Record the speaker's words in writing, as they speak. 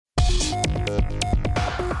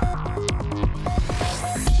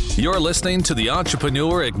You're listening to the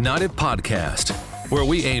Entrepreneur Ignited podcast, where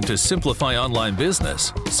we aim to simplify online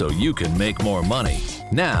business so you can make more money.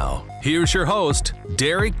 Now, here's your host,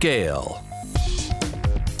 Derek Gale.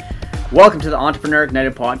 Welcome to the Entrepreneur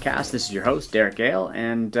Ignited podcast. This is your host, Derek Gale,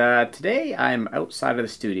 and today I'm outside of the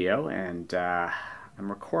studio and I'm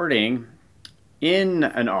recording in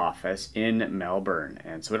an office in Melbourne.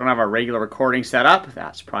 And so we don't have our regular recording set up.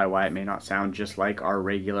 That's probably why it may not sound just like our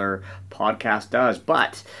regular podcast does.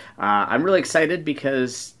 But I'm really excited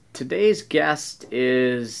because today's guest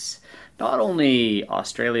is not only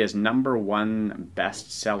Australia's #1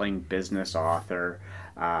 best-selling business author,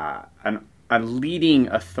 a leading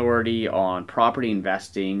authority on property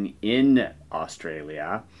investing in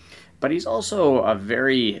Australia, but he's also a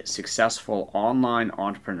very successful online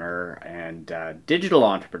entrepreneur and digital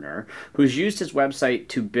entrepreneur who's used his website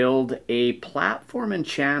to build a platform and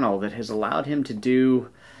channel that has allowed him to do,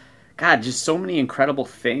 just so many incredible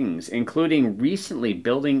things, including recently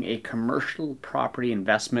building a commercial property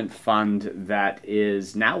investment fund that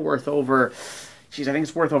is now worth over, I think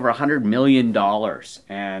it's worth over $100 million,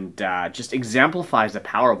 and just exemplifies the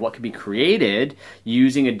power of what can be created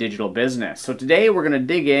using a digital business. So today we're going to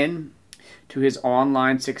dig in to his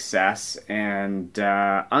online success and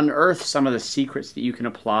unearth some of the secrets that you can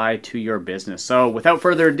apply to your business. So without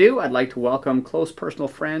further ado, I'd like to welcome close personal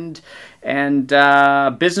friend and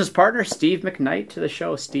business partner Steve McKnight to the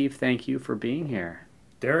show. Steve, thank you for being here.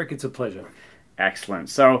 Derek, it's a pleasure. Excellent.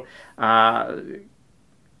 So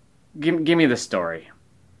Give me the story.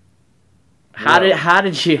 How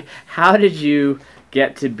did you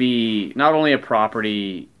get to be not only a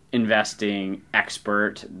property investing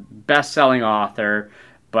expert, best-selling author,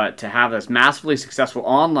 but to have this massively successful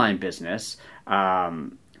online business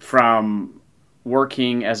from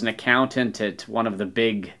working as an accountant at one of the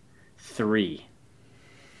big three?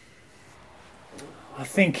 I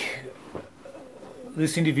think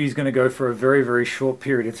this interview is going to go for a very, very short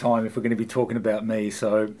period of time if we're going to be talking about me.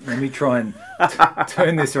 So let me try and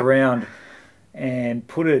turn this around and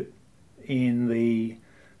put it in the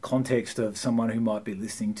context of someone who might be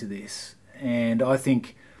listening to this. And I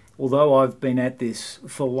think, although I've been at this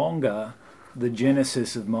for longer, the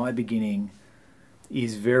genesis of my beginning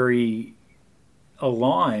is very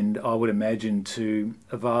aligned, I would imagine, to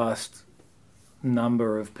a vast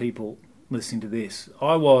number of people listening to this.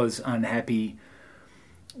 I was unhappy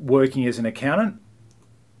working as an accountant.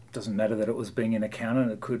 Doesn't matter that it was being an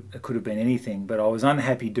accountant, it could have been anything, but I was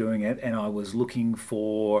unhappy doing it, and I was looking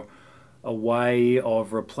for a way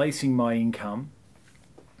of replacing my income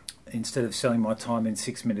instead of selling my time in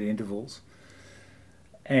 6-minute intervals,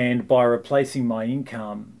 and by replacing my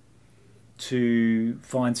income to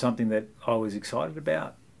find something that I was excited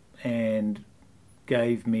about and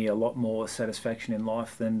gave me a lot more satisfaction in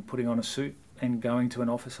life than putting on a suit and going to an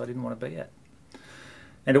office I didn't want to be at.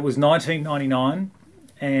 And it was 1999,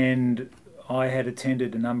 and I had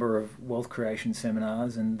attended a number of wealth creation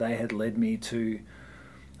seminars, and they had led me to,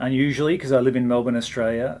 unusually, because I live in Melbourne,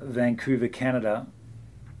 Australia, Vancouver, Canada,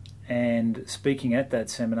 and speaking at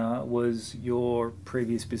that seminar was your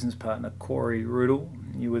previous business partner, Corey Rudel.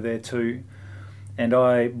 You were there too, and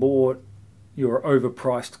I bought your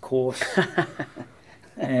overpriced course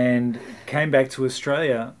and came back to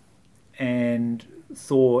Australia and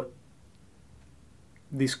thought,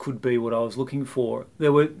 this could be what I was looking for.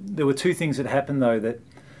 There were two things that happened though that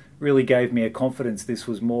really gave me a confidence this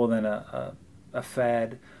was more than a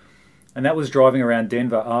fad, and that was driving around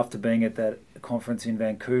Denver after being at that conference in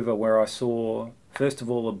Vancouver, where I saw first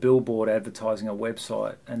of all a billboard advertising a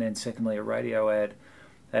website, and then secondly a radio ad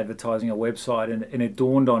advertising a website, and it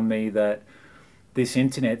dawned on me that this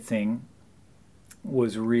internet thing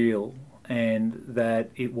was real, and that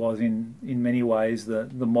it was in many ways the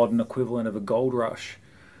modern equivalent of a gold rush.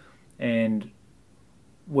 And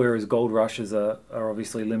whereas gold rushes are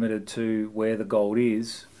obviously limited to where the gold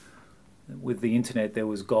is, with the internet there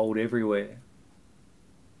was gold everywhere.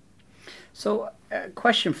 So, a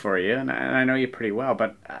question for you, and I know you pretty well,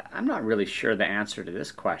 but I'm not really sure the answer to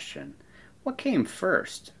this question. What came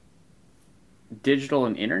first, digital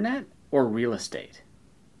and internet or real estate?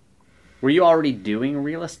 Were you already doing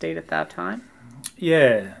real estate at that time?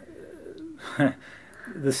 Yeah.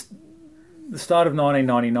 The start of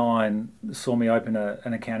 1999 saw me open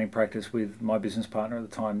an accounting practice with my business partner at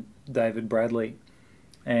the time, David Bradley.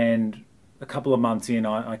 And a couple of months in,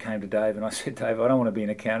 I came to Dave and I said, Dave, I don't want to be an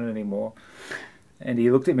accountant anymore. And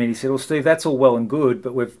he looked at me and he said, well, Steve, that's all well and good,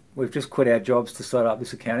 but we've just quit our jobs to start up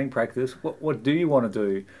this accounting practice. What do you want to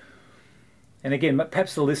do? And again,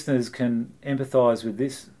 perhaps the listeners can empathise with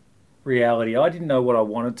this reality. I didn't know what I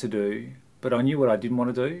wanted to do, but I knew what I didn't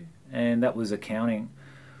want to do, and that was accounting.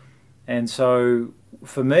 And so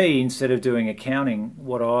for me, instead of doing accounting,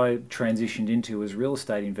 what I transitioned into was real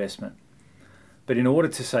estate investment. But in order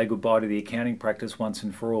to say goodbye to the accounting practice once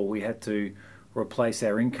and for all, we had to replace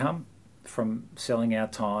our income from selling our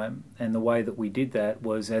time. And the way that we did that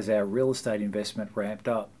was as our real estate investment ramped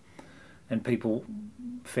up and people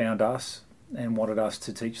found us and wanted us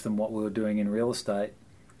to teach them what we were doing in real estate,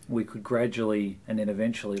 we could gradually and then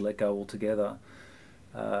eventually let go altogether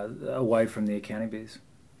away from the accounting biz.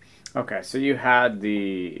 Okay, so you were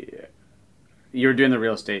doing the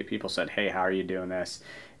real estate. People said, "Hey, how are you doing this?"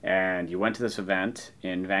 And you went to this event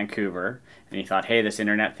in Vancouver, and you thought, "Hey, this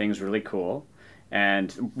internet thing's really cool."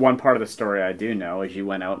 And one part of the story I do know is you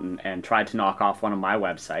went out and tried to knock off one of my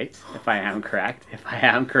websites, if I am correct,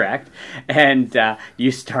 and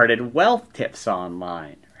you started Wealth Tips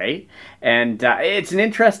Online, right? And it's an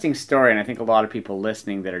interesting story, and I think a lot of people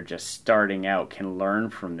listening that are just starting out can learn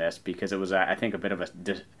from this, because it was, I think, a bit of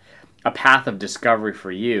a path of discovery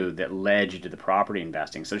for you that led you to the property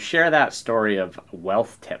investing. So share that story of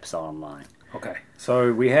Wealth Tips Online. Okay,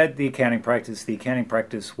 so we had the accounting practice. The accounting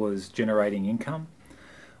practice was generating income.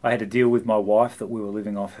 I had to deal with my wife that we were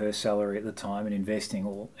living off her salary at the time and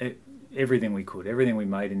investing everything we could. Everything we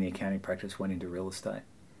made in the accounting practice went into real estate.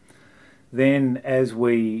 Then as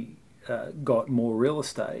we got more real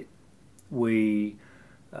estate, we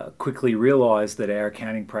quickly realised that our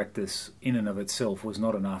accounting practice in and of itself was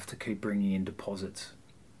not enough to keep bringing in deposits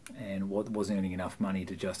and wasn't earning enough money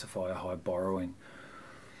to justify a high borrowing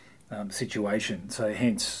situation. So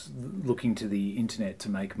hence looking to the internet to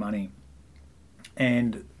make money.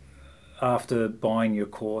 And after buying your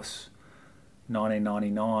course,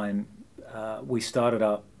 1999, we started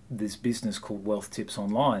up this business called Wealth Tips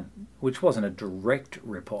Online, which wasn't a direct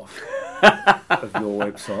rip-off of your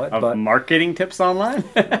website. But Marketing Tips Online?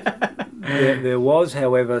 there was,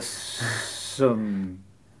 however, some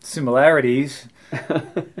similarities.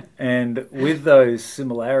 And with those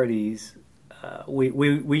similarities,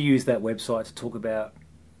 we use that website to talk about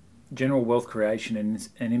general wealth creation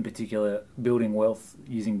and in particular building wealth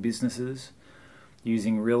using businesses,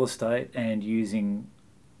 using real estate and using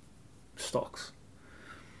stocks.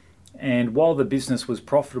 And while the business was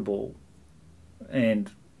profitable and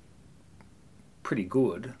pretty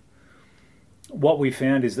good, what we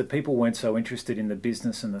found is that people weren't so interested in the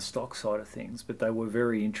business and the stock side of things, but they were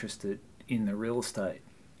very interested in the real estate.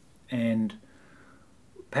 And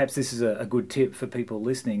perhaps this is a good tip for people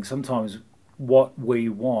listening. Sometimes what we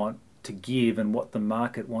want to give and what the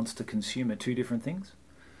market wants to consume are two different things.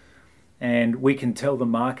 And we can tell the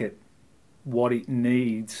market what it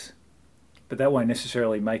needs, but that won't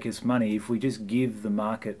necessarily make us money if we just give the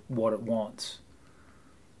market what it wants.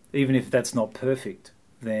 Even if that's not perfect,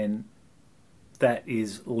 then that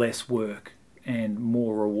is less work and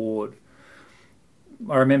more reward.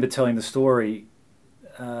 I remember telling the story,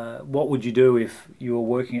 what would you do if you were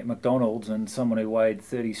working at McDonald's and someone who weighed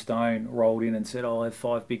 30 stone rolled in and said, "I'll have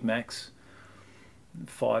 5 Big Macs,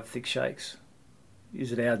 5 thick shakes"?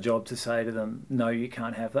 Is it our job to say to them, "No, you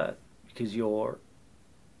can't have that because you're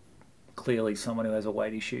clearly someone who has a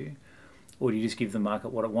weight issue"? Or do you just give the market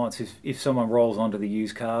what it wants? If someone rolls onto the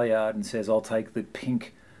used car yard and says, "I'll take the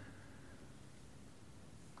pink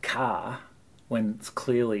car," when it's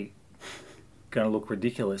clearly going to look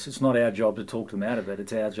ridiculous, it's not our job to talk them out of it.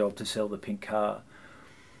 It's our job to sell the pink car.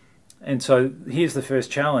 And so here's the first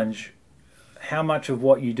challenge. How much of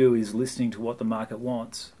what you do is listening to what the market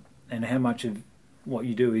wants, and how much of what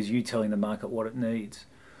you do is you telling the market what it needs?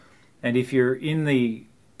 And if you're in the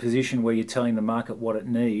position where you're telling the market what it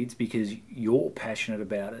needs because you're passionate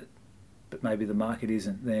about it, but maybe the market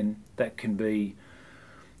isn't, then that can be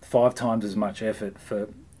 5 times as much effort for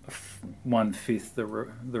 1/5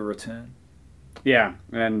 the return. Yeah,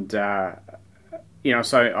 and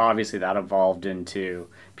so obviously that evolved into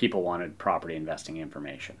people wanted property investing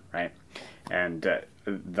information, right? And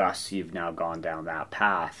thus you've now gone down that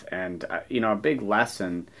path. And a big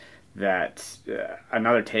lesson that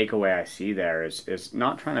another takeaway I see there is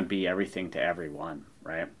not trying to be everything to everyone,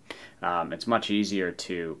 right? It's much easier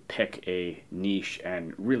to pick a niche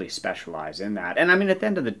and really specialize in that. And I mean, at the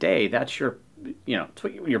end of the day, that's it's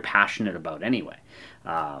what you're passionate about anyway.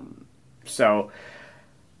 So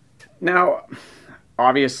now,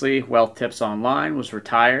 obviously, Wealth Tips Online was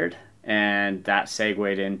retired, and that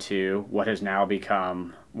segued into what has now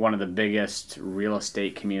become one of the biggest real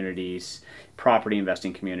estate communities, property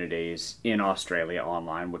investing communities in Australia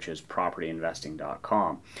online, which is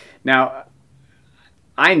propertyinvesting.com. Now,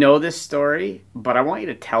 I know this story, but I want you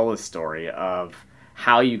to tell the story of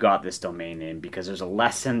how you got this domain name, because there's a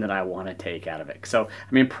lesson that I want to take out of it. So,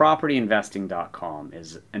 I mean, propertyinvesting.com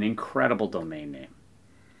is an incredible domain name.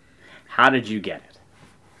 How did you get it?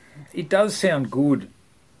 It does sound good,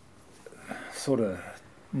 sort of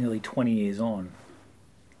nearly 20 years on.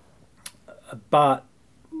 But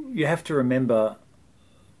you have to remember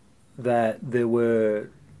that there were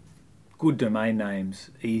good domain names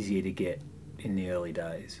easier to get in the early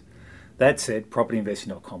days. That said,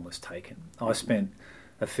 propertyinvesting.com was taken. I spent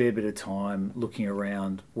a fair bit of time looking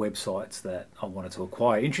around websites that I wanted to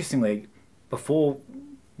acquire. Interestingly, before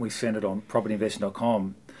we sent it on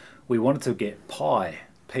propertyinvesting.com, we wanted to get Pi,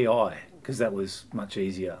 P-I, because that was much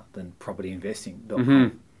easier than propertyinvesting.com.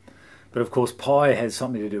 Mm-hmm. But of course, Pi has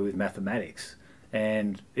something to do with mathematics,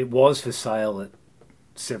 and it was for sale at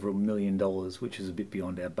several $1 million, which is a bit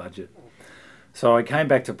beyond our budget. So I came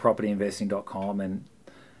back to propertyinvesting.com, and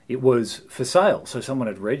it was for sale. So someone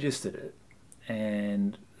had registered it,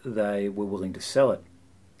 and they were willing to sell it.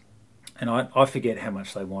 And I forget how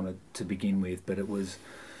much they wanted to begin with, but it was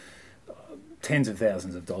tens of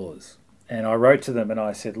thousands of dollars. And I wrote to them and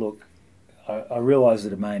I said, look, I realise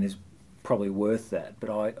the domain is probably worth that,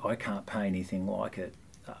 but I can't pay anything like it.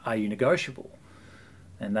 Are you negotiable?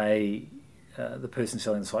 And they, the person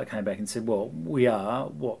selling the site came back and said, well, we are.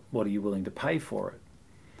 What are you willing to pay for it?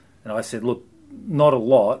 And I said, look, not a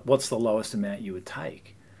lot. What's the lowest amount you would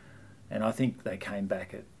take? And I think they came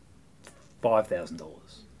back at $5,000,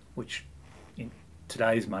 which in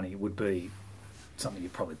today's money would be something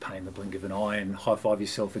you'd probably pay in the blink of an eye and high-five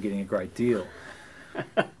yourself for getting a great deal.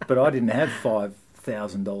 But I didn't have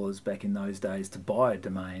 $5,000 back in those days to buy a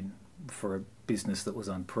domain for a business that was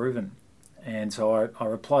unproven. And so I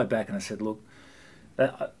replied back and I said, look,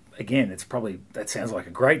 again, that sounds like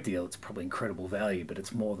a great deal. It's probably incredible value, but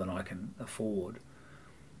it's more than I can afford.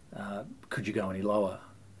 Could you go any lower?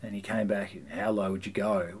 And he came back, how low would you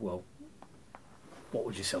go? Well, what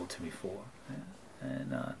would you sell it to me for?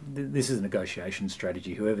 And this is a negotiation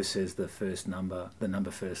strategy. Whoever says the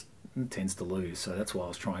number first tends to lose. So that's why I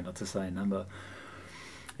was trying not to say a number.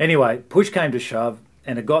 Anyway, push came to shove,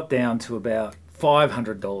 and it got down to about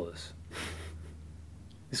 $500.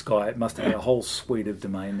 This guy must have had a whole suite of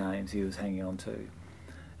domain names he was hanging on to.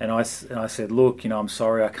 And I said, look, I'm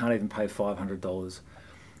sorry, I can't even pay $500.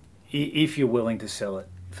 If you're willing to sell it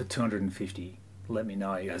for $250, let me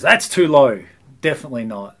know. He goes, that's too low. Definitely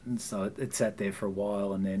not. And so it sat there for a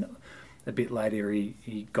while, and then a bit later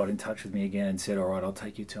he got in touch with me again and said, all right, I'll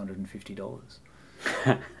take you $250.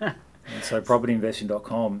 And so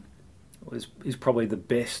propertyinvesting.com is probably the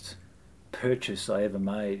best purchase I ever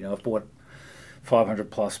made. I've bought 500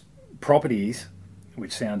 plus properties,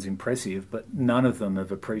 which sounds impressive, but none of them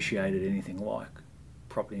have appreciated anything like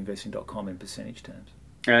propertyinvesting.com in percentage terms.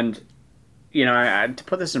 And to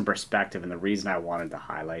put this in perspective, and the reason I wanted to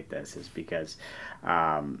highlight this is because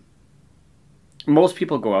most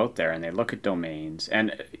people go out there and they look at domains,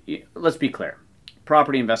 and let's be clear,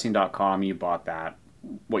 propertyinvesting.com, you bought that,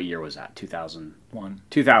 what year was that? 2001.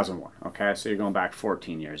 2001, okay, so you're going back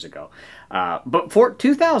 14 years ago. But for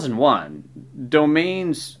 2001,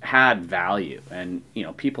 domains had value, and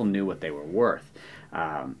people knew what they were worth.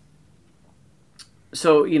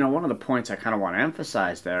 So one of the points I kind of want to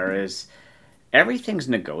emphasize there is everything's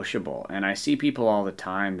negotiable, and I see people all the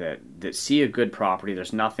time that see a good property,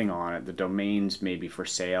 there's nothing on it, the domain's maybe for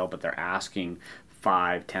sale, but they're asking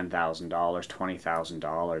 $5,000, $10,000,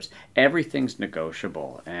 $20,000. Everything's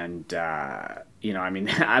negotiable, and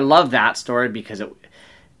I love that story because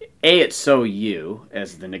it's so you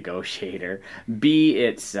as the negotiator. B,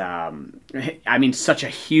 it's such a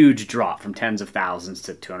huge drop from tens of thousands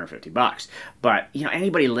to $250. But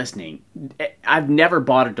anybody listening, I've never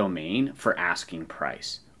bought a domain for asking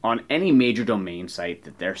price. On any major domain site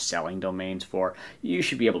that they're selling domains for, you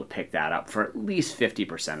should be able to pick that up for at least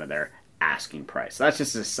 50% of their asking price. So that's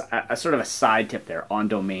just a sort of a side tip there on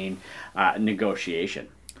domain negotiation.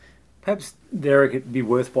 Perhaps, Derek, it'd be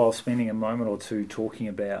worthwhile spending a moment or two talking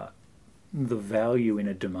about the value in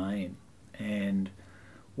a domain and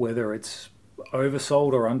whether it's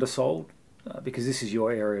oversold or undersold, because this is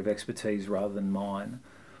your area of expertise rather than mine.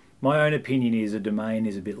 My own opinion is a domain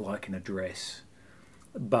is a bit like an address,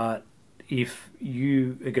 but if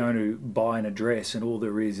you are going to buy an address and all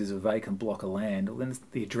there is a vacant block of land, well, then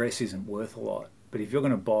the address isn't worth a lot. But if you're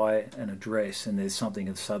going to buy an address and there's something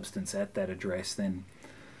of substance at that address, then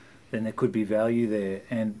there could be value there.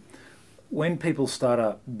 And when people start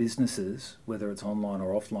up businesses, whether it's online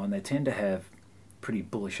or offline, they tend to have pretty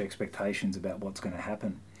bullish expectations about what's going to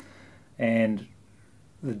happen. And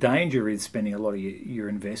the danger is spending a lot of your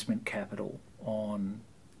investment capital on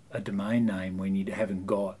a domain name when you haven't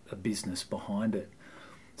got a business behind it.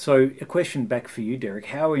 So a question back for you, Derek,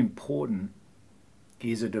 how important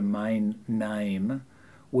is a domain name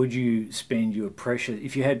would you spend your precious,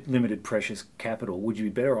 if you had limited precious capital, would you be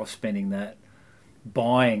better off spending that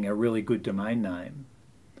buying a really good domain name,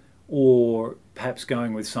 or perhaps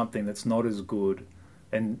going with something that's not as good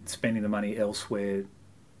and spending the money elsewhere,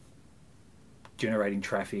 generating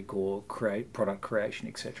traffic or create product creation,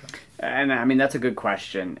 etc.? And I mean, that's a good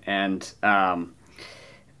question. And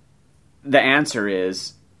the answer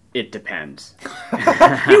is, it depends.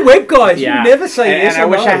 You web guys, you never say yes and or I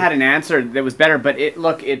wish no. I had an answer that was better, but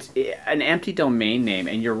it's an empty domain name,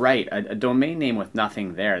 and you're right, a domain name with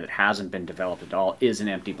nothing there that hasn't been developed at all is an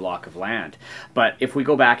empty block of land. But if we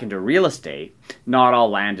go back into real estate, not all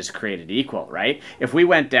land is created equal, right? If we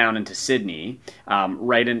went down into Sydney,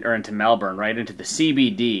 or into Melbourne, right into the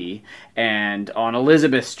CBD, and on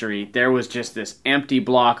Elizabeth Street, there was just this empty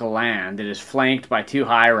block of land that is flanked by 2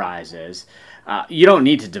 high-rises. You don't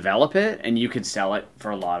need to develop it, and you could sell it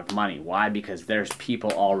for a lot of money. Why? Because there's people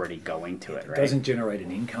already going to it, right? It doesn't generate an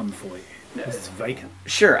income for you because it's vacant.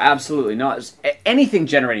 Sure, absolutely not. Anything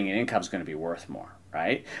generating an income is going to be worth more,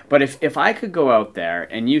 right? But if I could go out there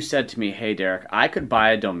and you said to me, hey, Derek, I could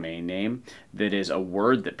buy a domain name that is a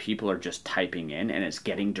word that people are just typing in and it's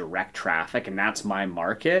getting direct traffic, and that's my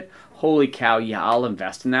market, holy cow, yeah, I'll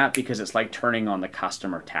invest in that, because it's like turning on the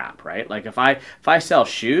customer tap, right? Like if I sell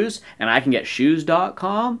shoes and I can get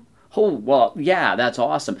shoes.com, oh, well, yeah, that's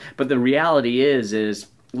awesome. But the reality is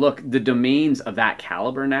look, the domains of that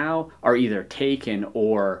caliber now are either taken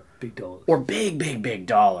or big dollars, or big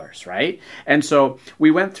dollars, right? And so we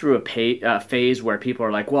went through a phase where people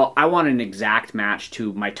are like, well, I want an exact match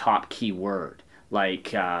to my top keyword.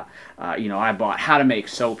 Like, I bought how to make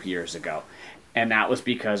soap years ago. And that was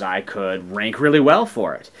because I could rank really well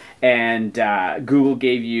for it. And Google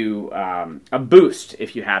gave you a boost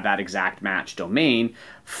if you have that exact match domain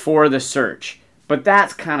for the search. But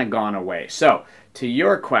that's kind of gone away. So to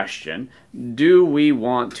your question, do we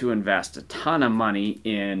want to invest a ton of money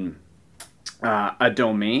in a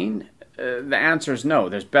domain? The answer is no.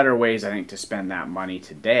 There's better ways, I think, to spend that money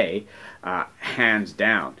today, hands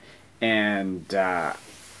down. And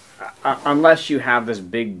unless you have this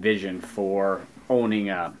big vision for owning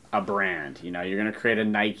a brand, you're going to create a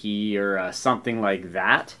Nike or something like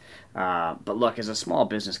that. But look, as a small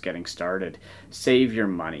business getting started, save your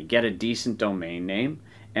money, get a decent domain name,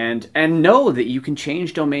 and know that you can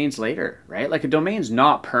change domains later, right? Like, a domain's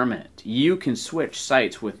not permanent. You can switch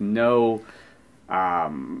sites with no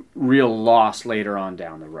real loss later on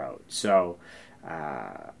down the road. So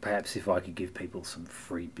perhaps if I could give people some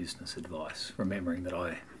free business advice, remembering that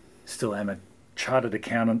I still am a chartered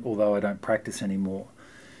accountant, although I don't practice anymore,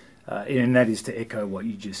 and that is to echo what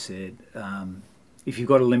you just said. If you've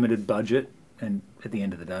got a limited budget, and at the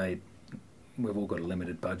end of the day, we've all got a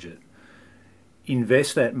limited budget,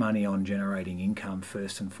 invest that money on generating income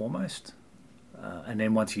first and foremost, and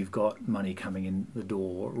then once you've got money coming in the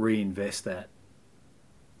door, reinvest that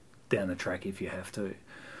down the track if you have to.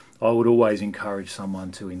 I would always encourage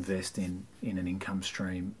someone to invest in an income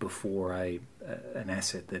stream before an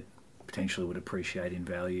asset that potentially would appreciate in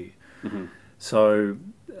value. Mm-hmm. So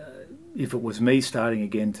if it was me starting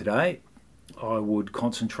again today, I would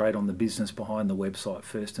concentrate on the business behind the website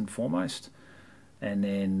first and foremost. And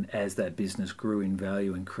then as that business grew in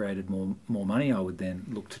value and created more money, I would then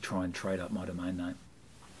look to try and trade up my domain name.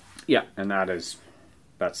 Yeah, and that's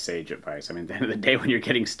sage advice. I mean, at the end of the day, when you're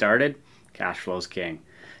getting started, cash flow is king.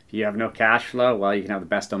 If you have no cash flow, well, you can have the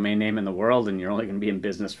best domain name in the world, and you're only going to be in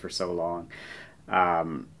business for so long.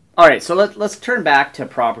 All right, so let's turn back to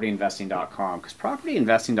propertyinvesting.com, because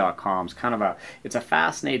propertyinvesting.com is kind of it's a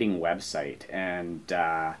fascinating website. And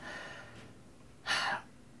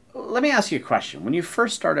let me ask you a question. When you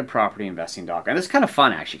first started propertyinvesting.com, and it's kind of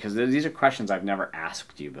fun actually, because these are questions I've never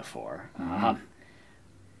asked you before. Mm-hmm.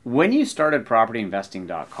 When you started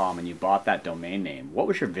propertyinvesting.com and you bought that domain name, what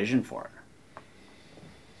was your vision for it?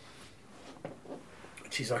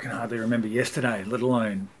 Geez, I can hardly remember yesterday, let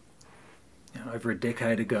alone over a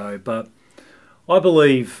decade ago. But I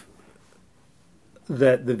believe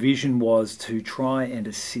that the vision was to try and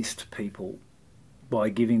assist people by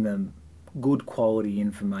giving them good quality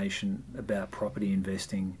information about property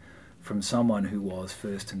investing from someone who was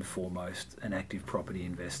first and foremost an active property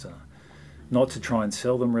investor. Not to try and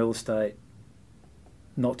sell them real estate,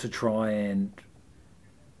 not to try and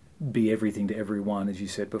be everything to everyone, as you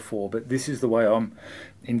said before, but this is the way I'm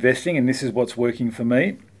investing and this is what's working for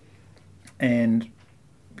me. And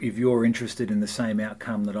if you're interested in the same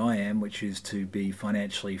outcome that I am, which is to be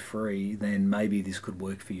financially free, then maybe this could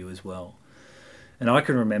work for you as well. And I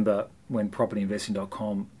can remember when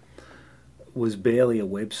propertyinvesting.com was barely a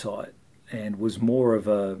website and was more of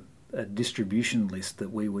a distribution list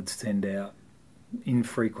that we would send out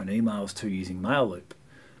infrequent emails to using MailLoop.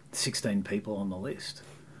 16 people on the list.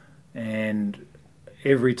 And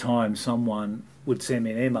every time someone would send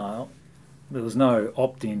me an email, there was no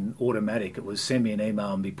opt-in automatic. It was send me an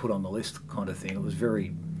email and be put on the list kind of thing. It was very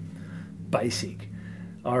basic.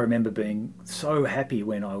 I remember being so happy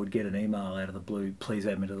when I would get an email out of the blue, please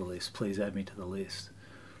add me to the list, please add me to the list.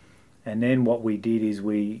 And then what we did is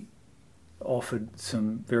we offered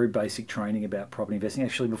some very basic training about property investing.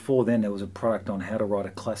 Actually, before then, there was a product on how to write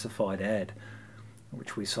a classified ad,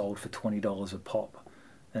 which we sold for $20 a pop.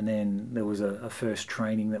 And then there was a first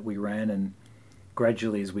training that we ran, and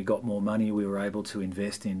gradually as we got more money, we were able to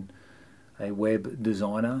invest in a web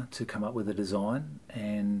designer to come up with a design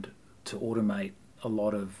and to automate a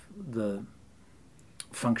lot of the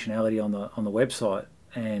functionality on the website.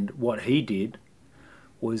 And what he did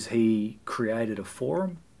was he created a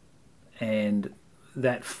forum, and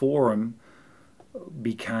that forum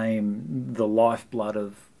became the lifeblood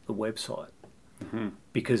of the website. Mm-hmm.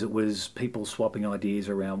 Because it was people swapping ideas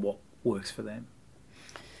around what works for them.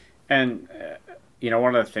 And,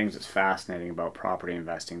 one of the things that's fascinating about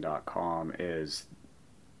propertyinvesting.com is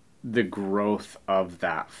the growth of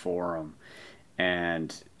that forum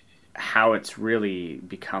and how it's really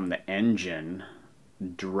become the engine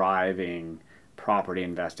driving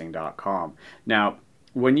propertyinvesting.com. Now,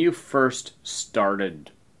 when you first started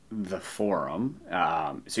the forum,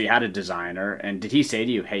 so you had a designer, and did he say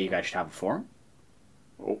to you, hey, you guys should have a forum?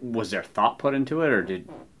 Was there thought put into it, or did?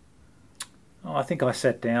 Oh, I think I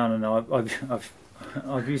sat down and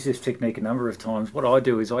I've used this technique a number of times. What I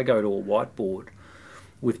do is I go to a whiteboard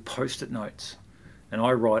with post-it notes, and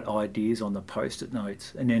I write ideas on the post-it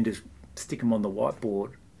notes, and then just stick them on the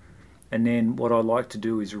whiteboard. And then what I like to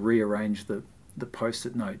do is rearrange the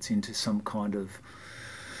post-it notes into some kind of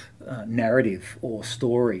narrative or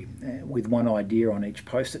story with one idea on each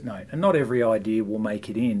post-it note. And not every idea will make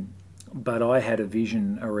it in. But I had a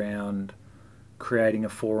vision around creating a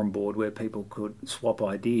forum board where people could swap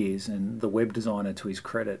ideas, and the web designer, to his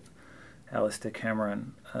credit, Alistair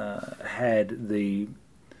Cameron, had the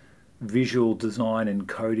visual design and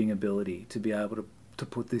coding ability to be able to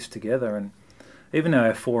put this together. And even though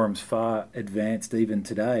our forum's far advanced even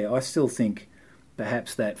today, I still think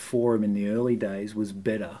perhaps that forum in the early days was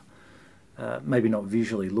better, maybe not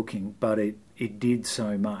visually looking, but it did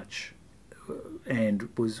so much and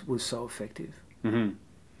was so effective. Mm-hmm.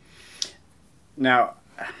 Now,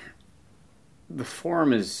 the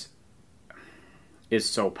forum is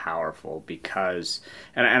so powerful because,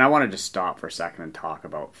 and I wanted to stop for a second and talk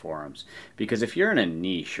about forums, because if you're in a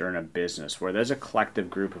niche or in a business where there's a collective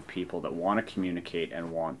group of people that want to communicate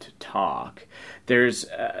and want to talk, there's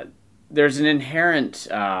an inherent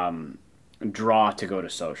draw to go to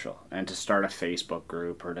social and to start a Facebook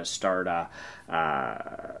group or to start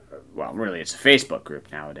really it's a Facebook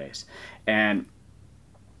group nowadays. And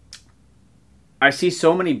I see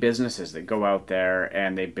so many businesses that go out there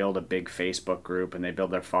and they build a big Facebook group and they build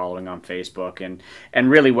their following on Facebook, and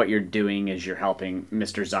really what you're doing is you're helping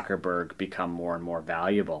Mr. Zuckerberg become more and more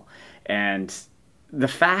valuable. And the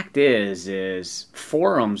fact is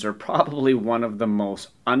forums are probably one of the most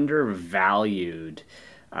undervalued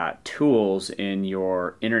tools in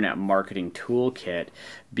your internet marketing toolkit,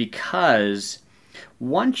 because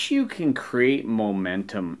once you can create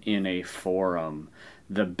momentum in a forum,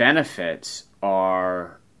 the benefits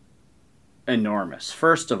are enormous.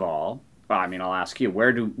 First of all, I'll ask you,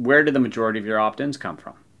 where do the majority of your opt-ins come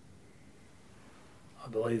from? I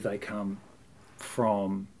believe they come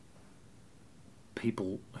from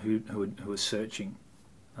people who are searching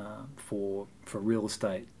for real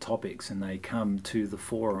estate topics, and they come to the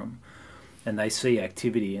forum and they see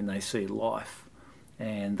activity and they see life,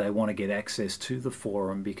 and they want to get access to the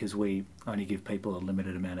forum because we only give people a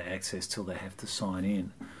limited amount of access till they have to sign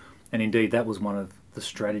in. And indeed, that was one of the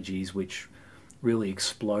strategies which really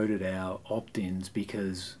exploded our opt-ins,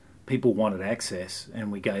 because people wanted access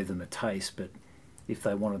and we gave them a taste, but if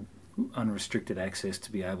they wanted unrestricted access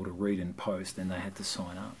to be able to read and post, then they had to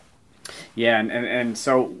sign up. Yeah, and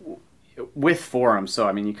so with forums, so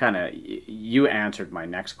you answered my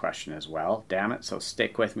next question as well. Damn it! So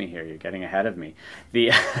stick with me here. You're getting ahead of me.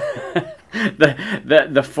 The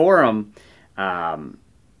the forum,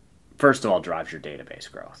 first of all, drives your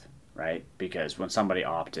database growth, right? Because when somebody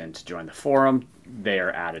opts in to join the forum, they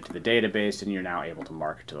are added to the database, and you're now able to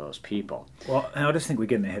market to those people. Well, I just think we're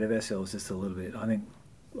getting ahead of ourselves just a little bit. I think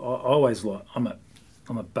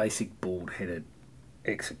I'm a basic bald-headed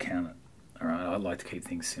ex-accountant. All right, I like to keep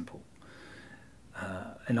things simple.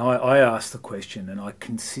 And I ask the question, and I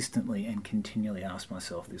consistently and continually ask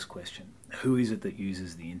myself this question: who is it that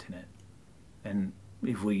uses the internet? And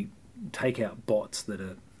if we take out bots that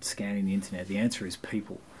are scanning the internet? The answer is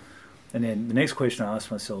people. And then the next question I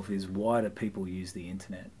ask myself is, why do people use the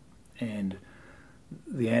internet? And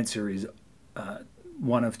the answer is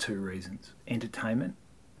one of two reasons: entertainment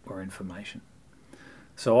or information.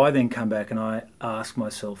 So I then come back and I ask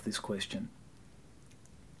myself this question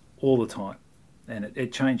all the time, and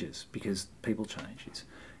it changes because people change. It's,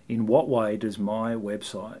 in what way does my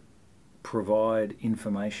website provide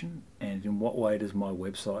information, and in what way does my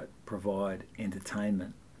website provide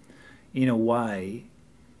entertainment in a way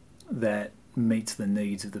that meets the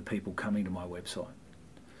needs of the people coming to my website?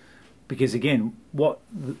 Because again, what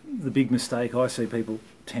the big mistake I see people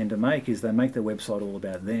tend to make is they make their website all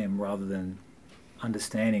about them rather than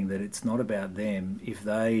understanding that it's not about them. If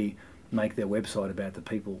they make their website about the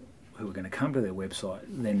people who are going to come to their website,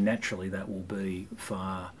 then naturally that will be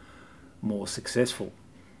far more successful.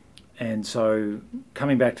 And so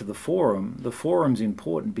coming back to the forum's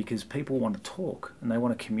important because people want to talk and they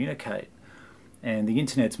want to communicate. And the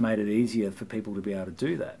internet's made it easier for people to be able to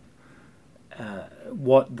do that.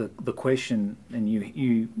 What the question, and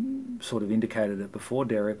you sort of indicated it before,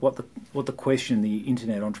 Derek, what the question the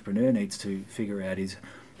internet entrepreneur needs to figure out is,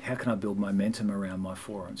 how can I build momentum around my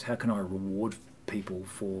forums? How can I reward people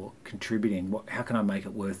for contributing? How can I make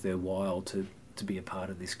it worth their while to be a part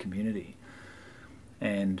of this community?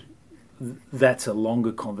 And that's a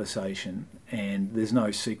longer conversation, and there's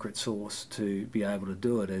no secret sauce to be able to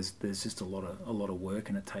do it, as there's just a lot of work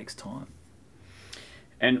and it takes time.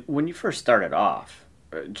 And when you first started off,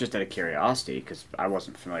 just out of curiosity, because I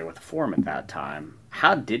wasn't familiar with the forum at that time,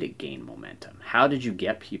 how did it gain momentum? How did you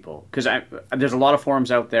get people? Because there's a lot of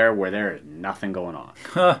forums out there where there is nothing going on.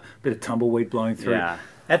 Bit of tumbleweed blowing through. Yeah.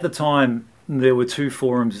 At the time, there were 2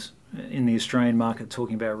 forums in the Australian market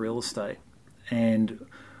talking about real estate. And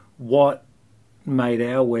what made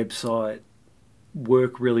our website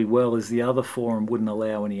work really well is the other forum wouldn't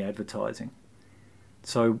allow any advertising.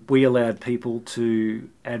 So we allowed people to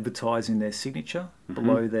advertise in their signature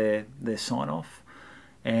below their sign-off,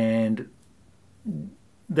 and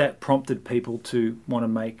that prompted people to want to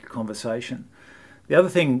make conversation. The other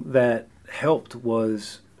thing that helped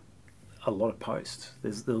was a lot of posts.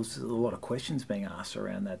 There was a lot of questions being asked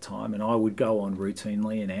around that time, and I would go on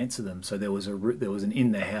routinely and answer them. So there was an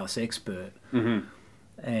in-the-house expert. Mm-hmm.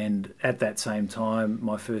 And at that same time,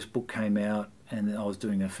 my first book came out, and I was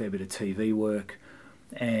doing a fair bit of TV work.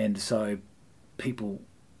 And so people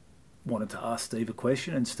wanted to ask Steve a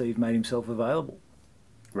question, and Steve made himself available.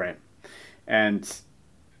 Right. And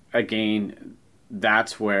again,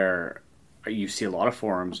 that's where you see a lot of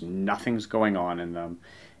forums, nothing's going on in them.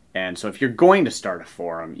 And so if you're going to start a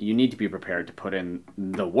forum, you need to be prepared to put in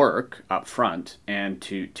the work up front and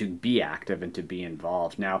to be active and to be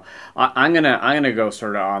involved. Now, I'm gonna go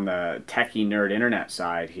sort of on the techie nerd internet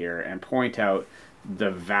side here and point out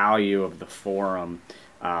the value of the forum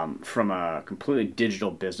from a completely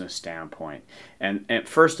digital business standpoint. And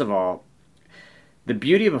first of all, the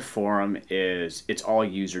beauty of a forum is it's all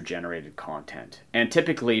user-generated content. And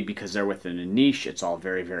typically, because they're within a niche, it's all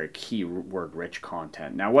very, very keyword-rich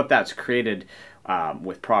content. Now, what that's created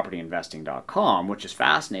with propertyinvesting.com, which is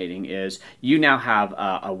fascinating, is you now have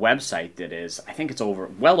a website that is, I think it's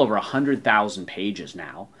well over 100,000 pages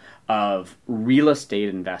now of real estate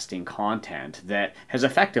investing content that has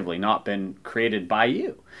effectively not been created by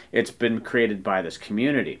you. It's been created by this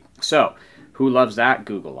community. So, who loves that?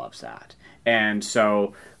 Google loves that. And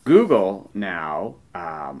so Google now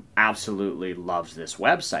absolutely loves this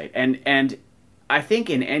website. And I think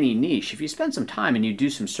in any niche, if you spend some time and you do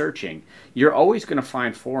some searching, you're always going to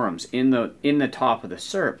find forums in the top of the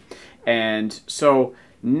SERP. And so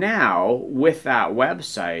now with that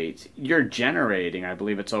website, you're generating, I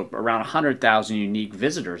believe it's around 100,000 unique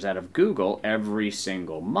visitors out of Google every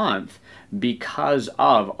single month because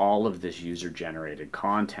of all of this user-generated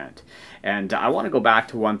content. And I want to go back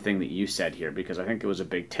to one thing that you said here, because I think it was a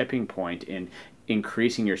big tipping point in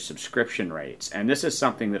increasing your subscription rates. And this is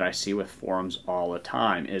something that I see with forums all the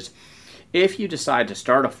time, is if you decide to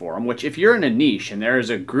start a forum, which if you're in a niche and there is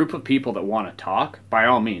a group of people that want to talk, by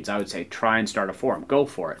all means, I would say try and start a forum. Go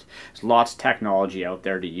for it. There's lots of technology out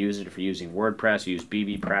there to use it. If you're using WordPress, use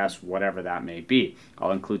bbPress, whatever that may be.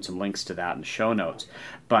 I'll include some links to that in the show notes.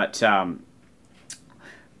 But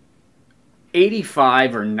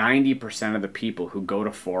 85 or 90% of the people who go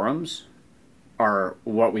to forums are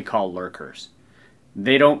what we call lurkers.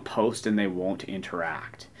 They don't post and they won't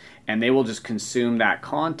interact. And they will just consume that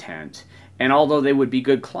content And although they would be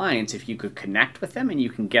good clients if you could connect with them and you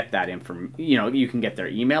can get that you can get their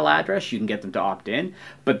email address, you can get them to opt in,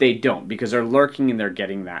 but they don't because they're lurking and they're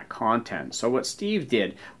getting that content. So what Steve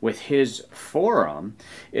did with his forum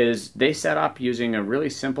is they set up using a really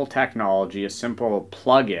simple technology, a simple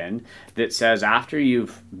plugin that says after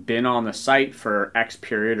you've been on the site for X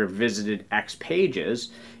period or visited X pages,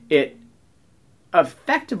 it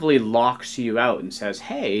effectively locks you out and says,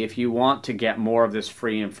 hey, if you want to get more of this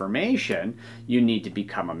free information, you need to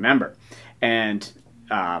become a member. And,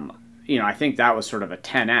 I think that was sort of a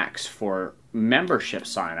 10x for membership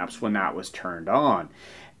signups when that was turned on.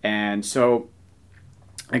 And so,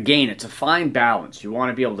 again, it's a fine balance. You want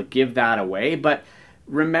to be able to give that away. But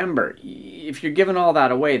remember, if you're giving all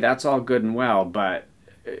that away, that's all good and well. But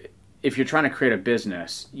if you're trying to create a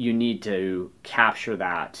business, you need to capture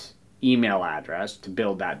that email address to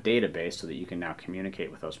build that database so that you can now communicate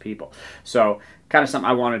with those people. So kind of something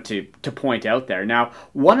I wanted to point out there. Now,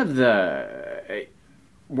 one of the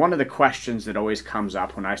questions that always comes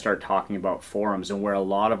up when I start talking about forums and where a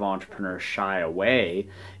lot of entrepreneurs shy away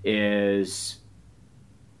is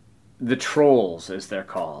the trolls, as they're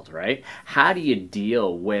called, right? How do you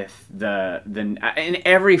deal with in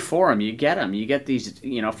every forum you get them? You get these,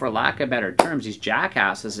 for lack of better terms, these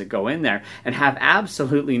jackasses that go in there and have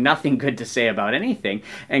absolutely nothing good to say about anything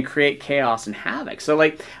and create chaos and havoc. So,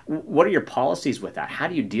 what are your policies with that? How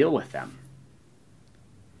do you deal with them?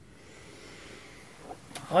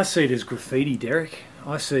 I see it as graffiti, Derek.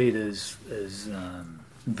 I see it as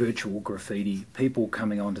virtual graffiti. People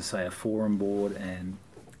coming onto, say, a forum board and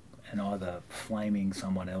either flaming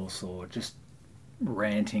someone else or just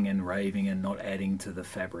ranting and raving and not adding to the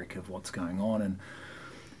fabric of what's going on. And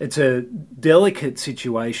it's a delicate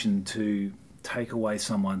situation to take away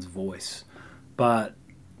someone's voice. But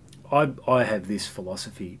I have this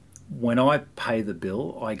philosophy. When I pay the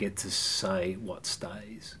bill, I get to say what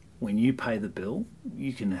stays. When you pay the bill,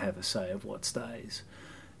 you can have a say of what stays.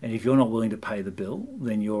 And if you're not willing to pay the bill,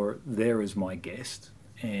 then you're there as my guest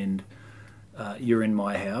and you're in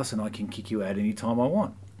my house and I can kick you out anytime I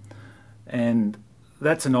want. And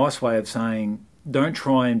that's a nice way of saying, don't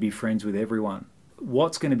try and be friends with everyone.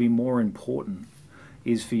 What's going to be more important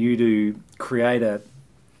is for you to create a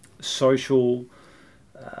social,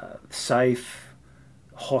 safe,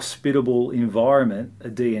 hospitable environment, a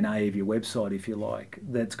DNA of your website, if you like,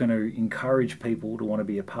 that's going to encourage people to want to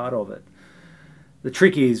be a part of it. The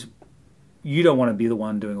trick is, you don't want to be the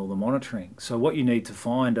one doing all the monitoring. So what you need to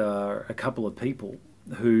find are a couple of people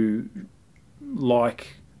who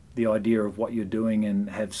like the idea of what you're doing and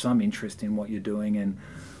have some interest in what you're doing and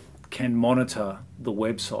can monitor the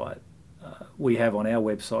website. We have on our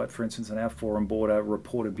website, for instance, on our forum board, a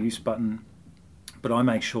report abuse button, but I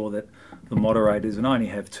make sure that the moderators, and I only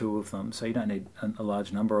have 2 of them, so you don't need a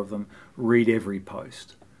large number of them, read every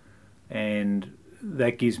post. And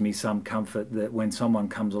that gives me some comfort that when someone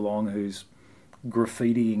comes along who's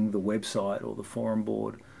graffitiing the website or the forum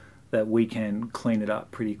board, that we can clean it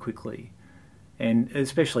up pretty quickly. And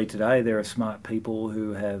especially today, there are smart people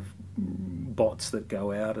who have bots that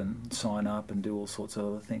go out and sign up and do all sorts of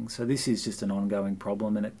other things. So this is just an ongoing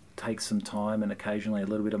problem, and it takes some time and occasionally a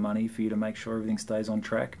little bit of money for you to make sure everything stays on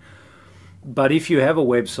track. But if you have a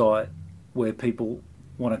website where people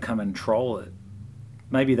want to come and troll it,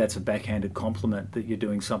 maybe that's a backhanded compliment that you're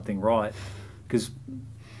doing something right, because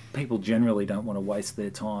people generally don't want to waste their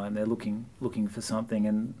time. They're looking for something,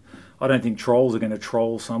 and I don't think trolls are going to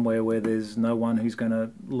troll somewhere where there's no one who's going to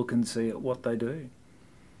look and see at what they do.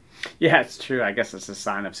 Yeah, it's true. I guess it's a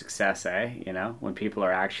sign of success, when people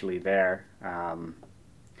are actually there.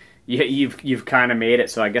 You've kind of made it,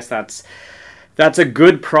 so I guess that's a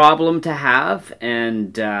good problem to have,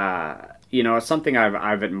 and it's something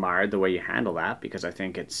I've admired the way you handle that, because I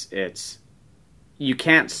think it's you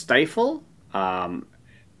can't stifle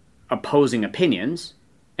opposing opinions,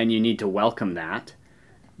 and you need to welcome that,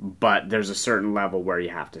 but there's a certain level where you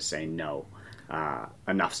have to say no.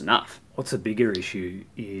 Enough's enough. What's a bigger issue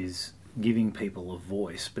is giving people a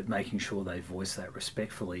voice, but making sure they voice that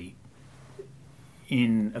respectfully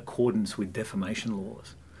in accordance with defamation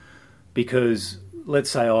laws. Because let's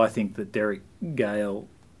say I think that Derek Gale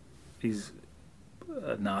is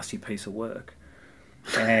a nasty piece of work,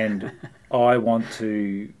 and I want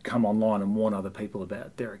to come online and warn other people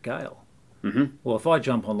about Derek Gale. Mm-hmm. Well, if I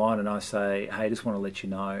jump online and I say, hey, I just want to let you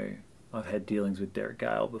know I've had dealings with Derek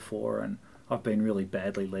Gale before and I've been really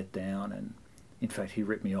badly let down, and in fact he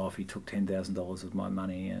ripped me off, he took $10,000 of my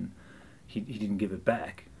money and he didn't give it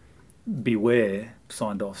back. Beware,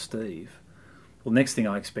 signed off Steve. Well, next thing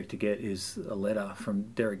I expect to get is a letter from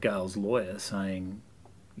Derek Gale's lawyer saying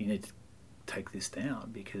you need to take this down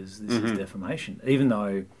because this is defamation. Even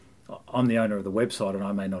though I'm the owner of the website and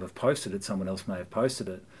I may not have posted it, someone else may have posted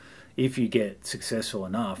it. If you get successful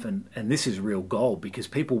enough, and this is real gold because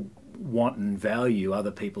people want and value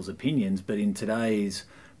other people's opinions, but in today's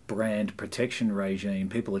brand protection regime,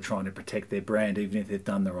 people are trying to protect their brand even if they've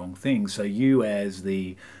done the wrong thing. So you as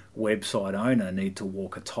the website owner need to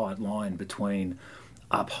walk a tight line between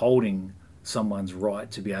upholding someone's right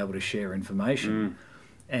to be able to share information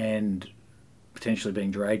and potentially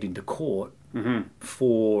being dragged into court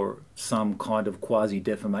for some kind of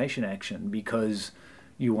quasi-defamation action because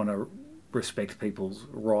you want to respect people's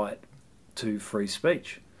right to free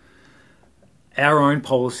speech. Our own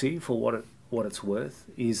policy, for what it's worth,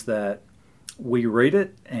 is that we read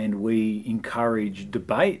it and we encourage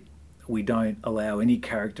debate. We don't allow any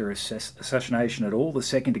character assassination at all. The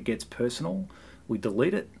second it gets personal, we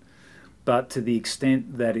delete it. But to the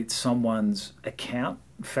extent that it's someone's account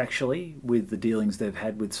factually with the dealings they've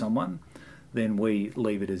had with someone, then we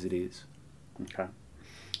leave it as it is. Okay.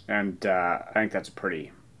 And I think that's a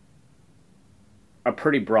pretty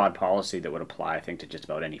broad policy that would apply, I think, to just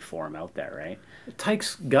about any forum out there, right? It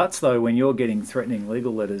takes guts, though, when you're getting threatening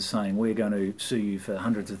legal letters saying we're going to sue you for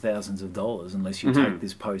hundreds of thousands of dollars unless you take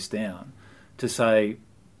this post down, to say,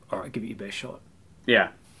 all right, give it your best shot. Yeah.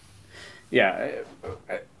 Yeah.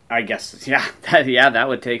 I guess, that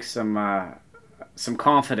would take some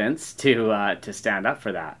confidence to stand up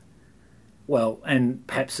for that. Well, and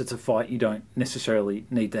perhaps it's a fight you don't necessarily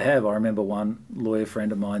need to have. I remember one lawyer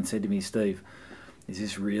friend of mine said to me, Steve, is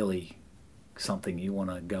this really something you want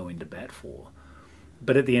to go into bat for?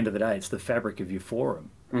 But at the end of the day, it's the fabric of your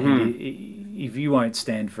forum. And if you won't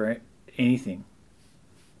stand for anything,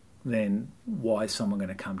 then why is someone going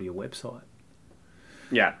to come to your website?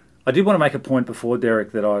 Yeah. I did want to make a point before,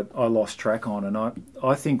 Derek, that I lost track on, and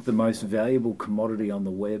I think the most valuable commodity on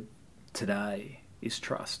the web today is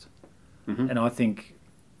trust. And I think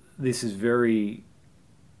this is very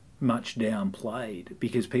much downplayed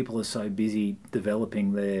because people are so busy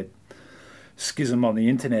developing their schism on the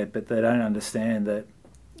internet, but they don't understand that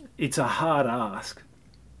it's a hard ask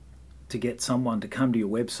to get someone to come to your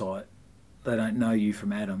website, they don't know you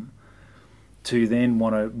from Adam, to then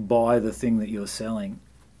want to buy the thing that you're selling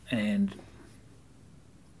and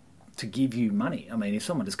to give you money. I mean, if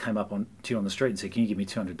someone just came up to you on the street and said, can you give me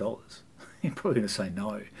 $200? You're probably going to say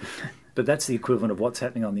no. But that's the equivalent of what's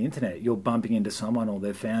happening on the internet. You're bumping into someone or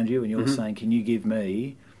they've found you and you're saying, can you give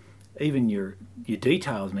me even your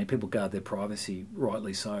details? I mean, people guard their privacy,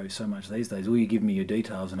 rightly so much these days. Will you give me your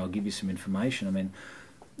details and I'll give you some information? I mean,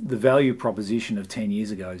 the value proposition of 10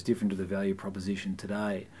 years ago is different to the value proposition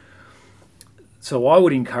today. So I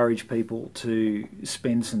would encourage people to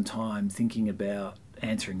spend some time thinking about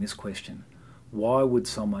answering this question. Why would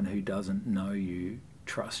someone who doesn't know you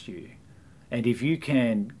trust you? And if you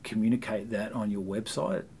can communicate that on your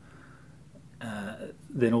website,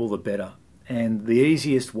 then all the better. And the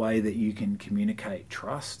easiest way that you can communicate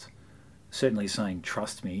trust, certainly saying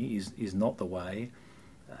trust me is not the way,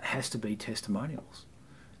 has to be testimonials.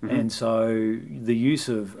 And so the use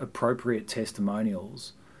of appropriate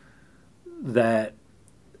testimonials that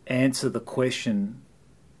answer the question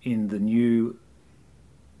in the new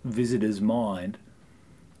visitor's mind,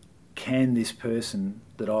 can this person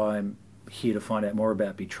that I'm here to find out more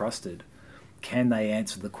about be trusted? Can they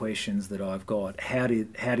answer the questions that I've got? How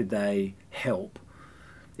did they help?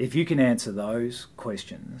 If you can answer those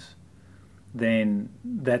questions, then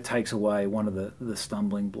that takes away one of the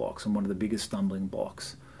stumbling blocks, and one of the biggest stumbling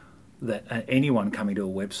blocks that anyone coming to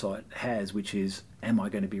a website has, which is, am I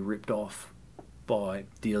going to be ripped off by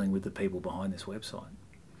dealing with the people behind this website?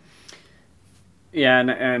 Yeah,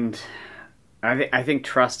 and I think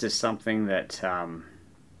trust is something that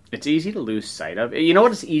it's easy to lose sight of. You know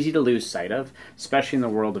what it's easy to lose sight of, especially in the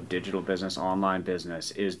world of digital business, online business,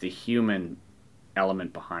 is the human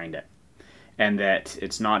element behind it. And that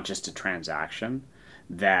it's not just a transaction,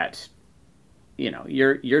 that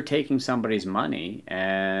you're taking somebody's money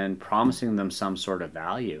and promising them some sort of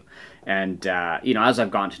value. And as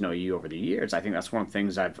I've gotten to know you over the years, I think that's one of the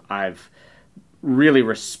things I've really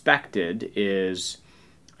respected is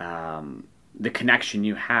the connection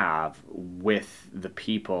you have with the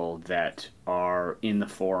people that are in the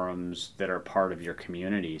forums, that are part of your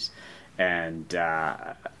communities. And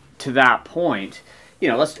to that point,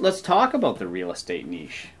 let's talk about the real estate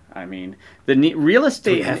niche. I mean, the real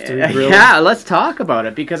estate. We have to, really? Yeah, let's talk about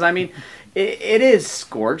it, because I mean, it is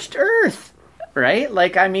scorched earth, right?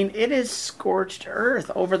 Like, I mean, it is scorched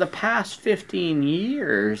earth over the past 15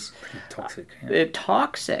 years. Toxic. Yeah.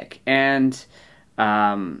 Toxic, and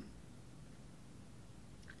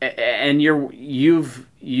you've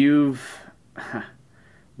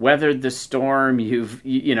weathered the storm.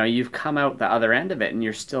 You've come out the other end of it, and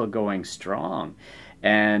you're still going strong.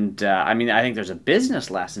 And I mean, I think there's a business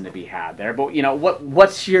lesson to be had there. But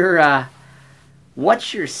what's your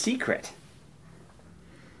secret?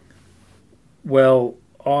 Well,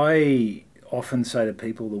 I often say to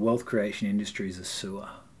people, the wealth creation industry is a sewer,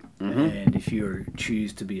 and if you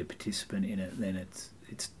choose to be a participant in it, then it's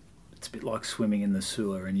a bit like swimming in the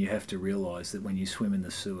sewer, and you have to realise that when you swim in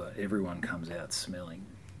the sewer, everyone comes out smelling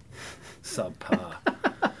subpar.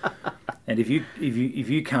 And if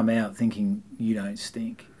you come out thinking you don't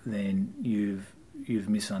stink, then you've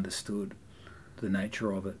misunderstood the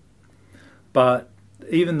nature of it. But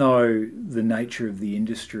even though the nature of the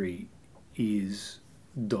industry is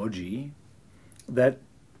dodgy, that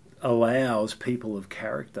allows people of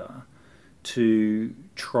character to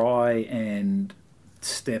try and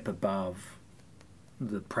step above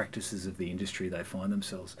the practices of the industry they find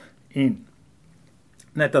themselves in.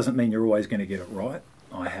 And that doesn't mean you're always going to get it right.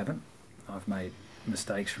 I haven't. I've made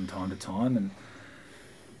mistakes from time to time,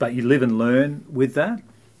 but you live and learn with that.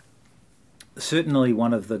 Certainly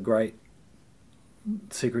one of the great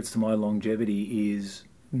secrets to my longevity is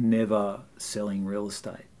never selling real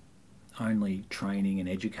estate, only training and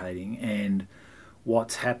educating. And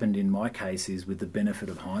what's happened in my case is, with the benefit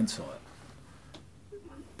of hindsight,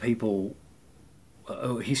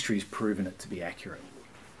 history's proven it to be accurate.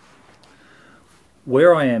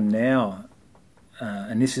 Where I am now,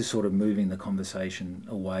 and this is sort of moving the conversation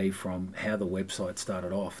away from how the website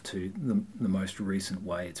started off to the most recent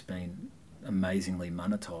way it's been amazingly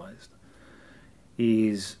monetized,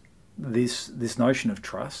 is this notion of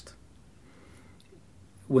trust.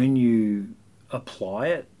 When you apply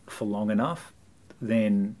it for long enough,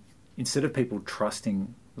 then instead of people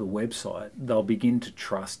trusting the website, they'll begin to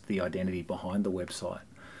trust the identity behind the website.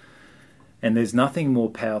 And there's nothing more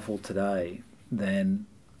powerful today than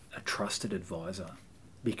a trusted advisor.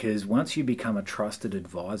 Because once you become a trusted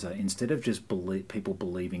advisor, instead of just people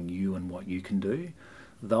believing you and what you can do,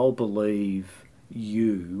 they'll believe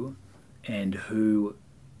you and who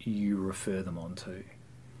you refer them on to.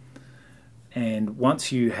 And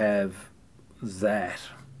once you have that,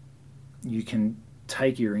 you can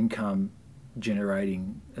take your income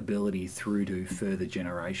generating ability through to further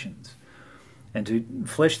generations. And to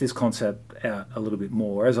flesh this concept out a little bit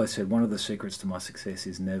more, as I said, one of the secrets to my success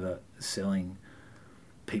is never selling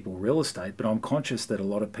people real estate, but I'm conscious that a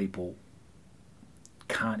lot of people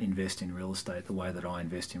can't invest in real estate the way that I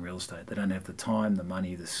invest in real estate. They don't have the time, the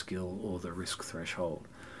money, the skill, or the risk threshold.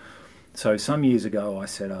 So some years ago, I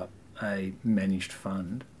set up a managed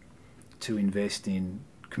fund to invest in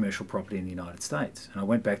commercial property in the United States. And I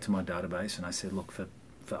went back to my database and I said, look, for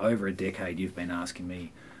over a decade, you've been asking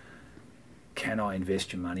me, can I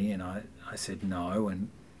invest your money? And I said no. And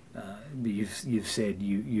you've said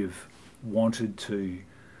you've wanted to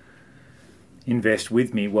invest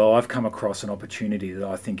with me. Well, I've come across an opportunity that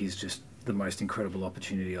I think is just the most incredible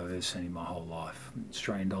opportunity I've ever seen in my whole life.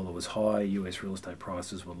 Australian dollar was high, US real estate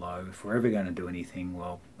prices were low. If we're ever going to do anything,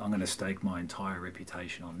 well, I'm going to stake my entire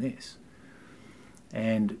reputation on this.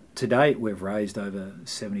 And to date, we've raised over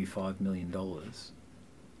 $75 million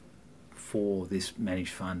for this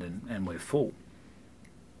managed fund, and we're full.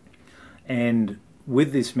 And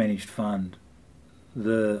with this managed fund,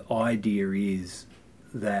 the idea is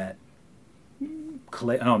that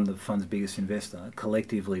I'm the fund's biggest investor.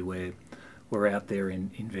 Collectively, we're out there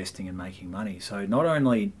in investing and making money. So not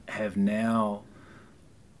only have now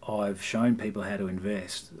I've shown people how to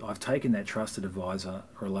invest, I've taken that trusted advisor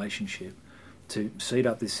relationship to seed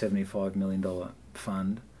up this $75 million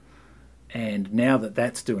fund. And now that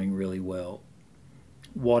that's doing really well,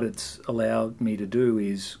 what it's allowed me to do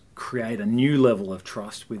is create a new level of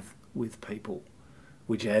trust with people,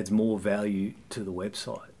 which adds more value to the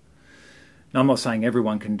website. Now, I'm not saying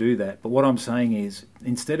everyone can do that, but what I'm saying is,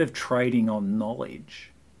 instead of trading on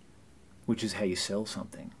knowledge, which is how you sell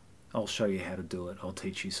something, I'll show you how to do it, I'll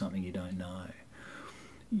teach you something you don't know.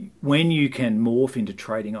 When you can morph into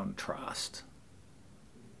trading on trust,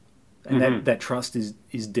 and that trust is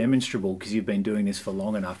demonstrable because you've been doing this for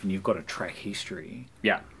long enough and you've got a track history,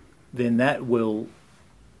 then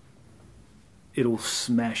it'll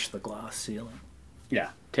smash the glass ceiling. Yeah,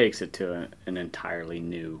 takes it to an entirely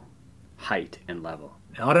new height and level.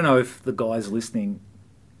 Now, I don't know if the guys listening,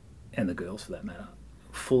 and the girls for that matter,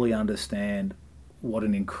 fully understand what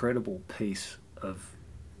an incredible piece of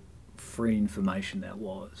free information that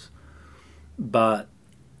was. But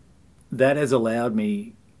that has allowed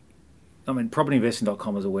me,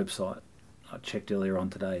 propertyinvesting.com as a website, I checked earlier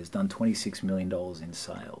on today, has done $26 million in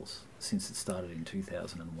sales since it started in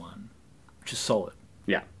 2001, which is solid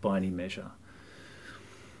by any measure.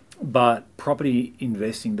 But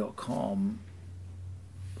propertyinvesting.com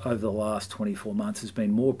over the last 24 months has been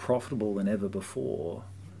more profitable than ever before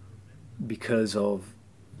because of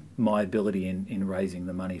my ability in raising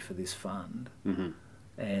the money for this fund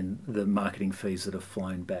and the marketing fees that have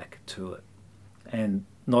flown back to it. And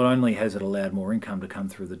not only has it allowed more income to come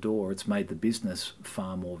through the door, it's made the business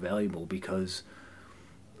far more valuable because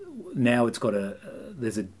now it's got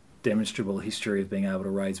there's a demonstrable history of being able to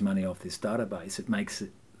raise money off this database. It makes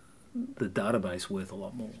the database worth a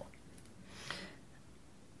lot more.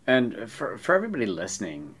 And for everybody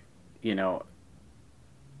listening,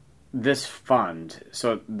 this fund,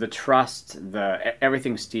 so the trust,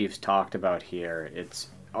 everything Steve's talked about here, it's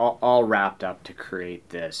all wrapped up to create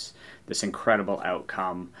this incredible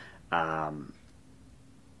outcome.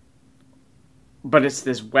 But it's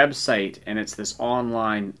this website and it's this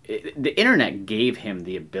online. The internet gave him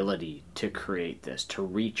the ability to create this, to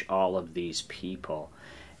reach all of these people,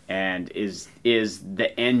 and is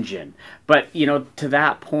the engine. But to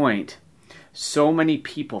that point, so many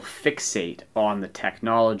people fixate on the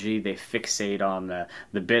technology. They fixate on the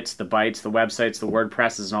bits, the bytes, the websites, the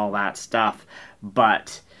WordPresses, and all that stuff.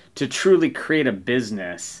 But to truly create a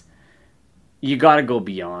business, you got to go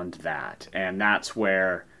beyond that, and that's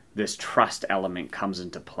where this trust element comes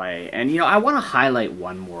into play. And I want to highlight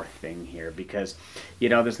one more thing here because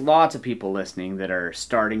there's lots of people listening that are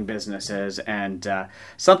starting businesses, and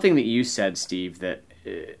something that you said, Steve, that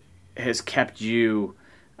has kept you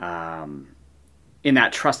in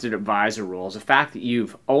that trusted advisor role is the fact that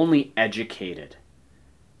you've only educated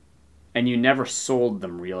and you never sold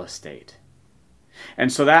them real estate.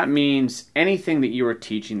 And so that means anything that you were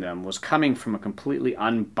teaching them was coming from a completely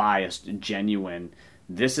unbiased, genuine,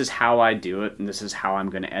 this is how I do it, and this is how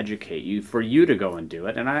I'm going to educate you for you to go and do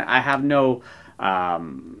it. And I have no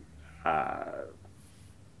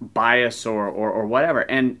bias or whatever.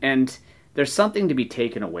 And there's something to be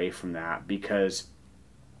taken away from that, because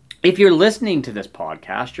if you're listening to this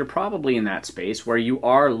podcast, you're probably in that space where you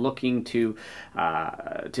are looking to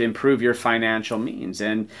improve your financial means,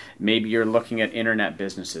 and maybe you're looking at internet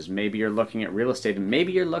businesses, maybe you're looking at real estate, and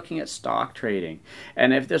maybe you're looking at stock trading.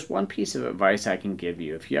 And if there's one piece of advice I can give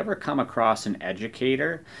you, if you ever come across an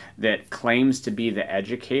educator that claims to be the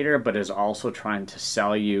educator but is also trying to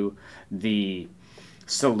sell you the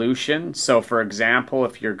solution. So for example,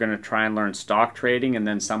 if you're going to try and learn stock trading and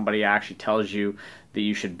then somebody actually tells you that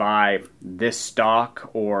you should buy this stock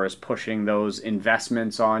or is pushing those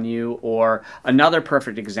investments on you, or another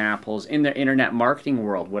perfect example is in the internet marketing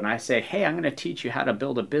world when I say, hey, I'm going to teach you how to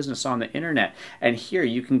build a business on the internet, and here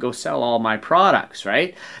you can go sell all my products,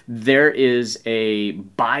 right? There is a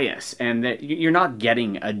bias, and that you're not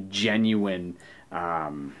getting a genuine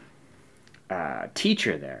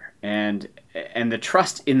teacher there, and the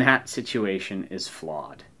trust in that situation is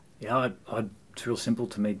flawed. Yeah, it's real simple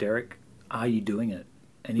to me, Derek. Are you doing it?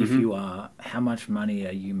 And if you are, how much money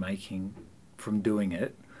are you making from doing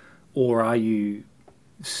it? Or are you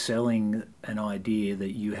selling an idea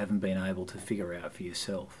that you haven't been able to figure out for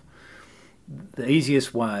yourself? The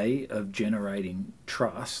easiest way of generating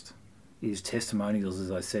trust is testimonials, as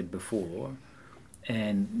I said before.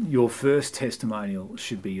 And your first testimonial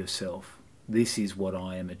should be yourself. This is what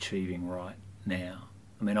I am achieving right now.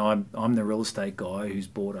 I mean, I'm the real estate guy who's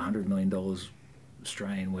bought $100 million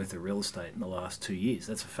Australian worth of real estate in the last 2 years.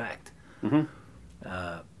 That's a fact. And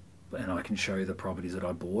I can show you the properties that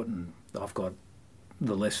I bought, and I've got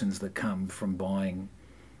the lessons that come from buying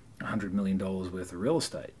 $100 million worth of real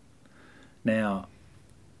estate. Now,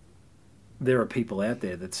 there are people out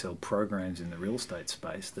there that sell programs in the real estate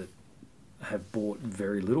space that have bought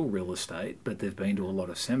very little real estate, but they've been to a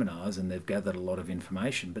lot of seminars and they've gathered a lot of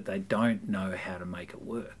information, but they don't know how to make it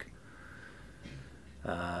work.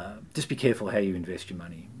 Just be careful how you invest your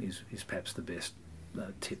money is perhaps the best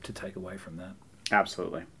tip to take away from that.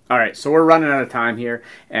 Absolutely. All right, so we're running out of time here,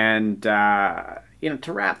 and to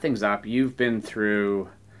wrap things up, you've been through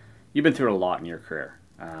a lot in your career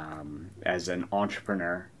as an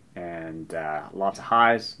entrepreneur, and lots of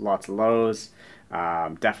highs, lots of lows,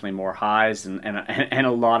 definitely more highs and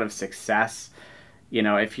a lot of success.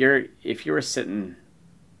 If you were sitting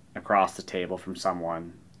across the table from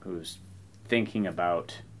someone who's thinking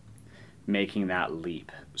about making that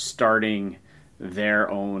leap, starting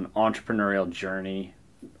their own entrepreneurial journey,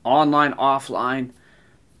 online, offline,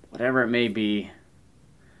 whatever it may be,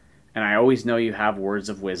 and I always know you have words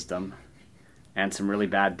of wisdom and some really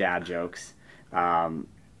bad dad jokes.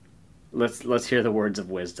 Let's hear the words of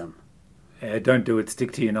wisdom. Don't do it.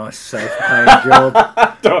 Stick to your nice, safe-paying job.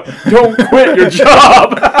 Don't quit your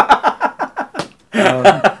job.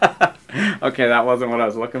 Okay, that wasn't what I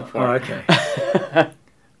was looking for. Oh, okay.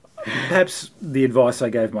 perhaps the advice I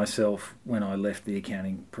gave myself when I left the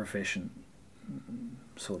accounting profession,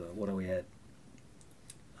 sort of, what are we at,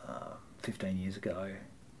 15 years ago,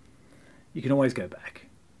 you can always go back.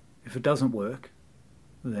 If it doesn't work,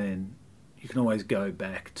 then you can always go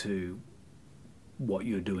back to what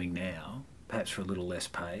you're doing now, perhaps for a little less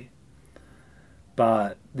pay.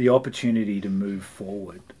 But the opportunity to move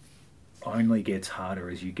forward only gets harder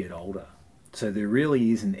as you get older. So there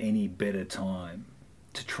really isn't any better time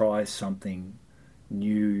to try something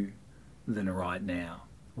new than right now.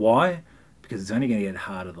 Why? Because it's only going to get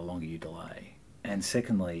harder the longer you delay. And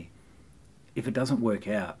secondly, if it doesn't work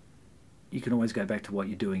out, you can always go back to what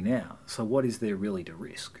you're doing now. So what is there really to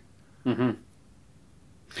risk? Mm-hmm.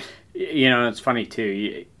 You know, it's funny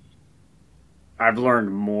too. I've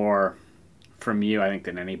learned more from you, I think,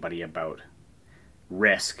 than anybody about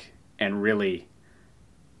risk and really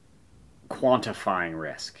quantifying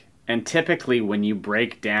risk. And typically when you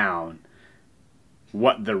break down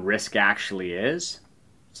what the risk actually is,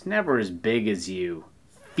 it's never as big as you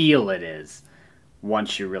feel it is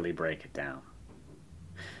once you really break it down.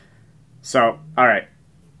 So, all right,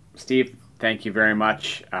 Steve, thank you very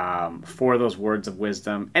much for those words of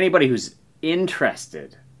wisdom. Anybody who's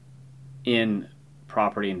interested in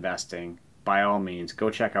property investing, by all means, go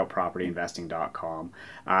check out propertyinvesting.com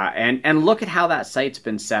and look at how that site's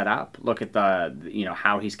been set up. Look at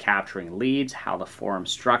how he's capturing leads, how the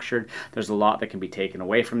forum's structured. There's a lot that can be taken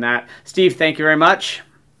away from that. Steve, thank you very much.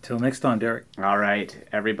 Till next time, Derek. All right,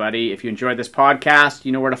 everybody. If you enjoyed this podcast,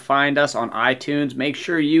 you know where to find us on iTunes. Make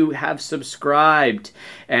sure you have subscribed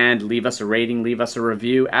and leave us a rating, leave us a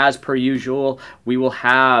review. As per usual, we will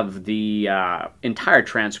have the entire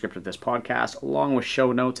transcript of this podcast along with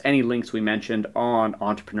show notes, any links we mentioned on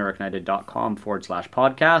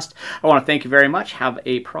entrepreneurignited.com/podcast. I want to thank you very much. Have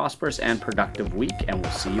a prosperous and productive week, and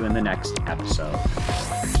we'll see you in the next episode.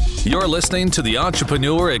 You're listening to the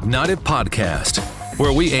Entrepreneur Ignited podcast,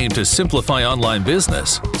 where we aim to simplify online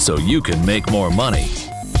business so you can make more money.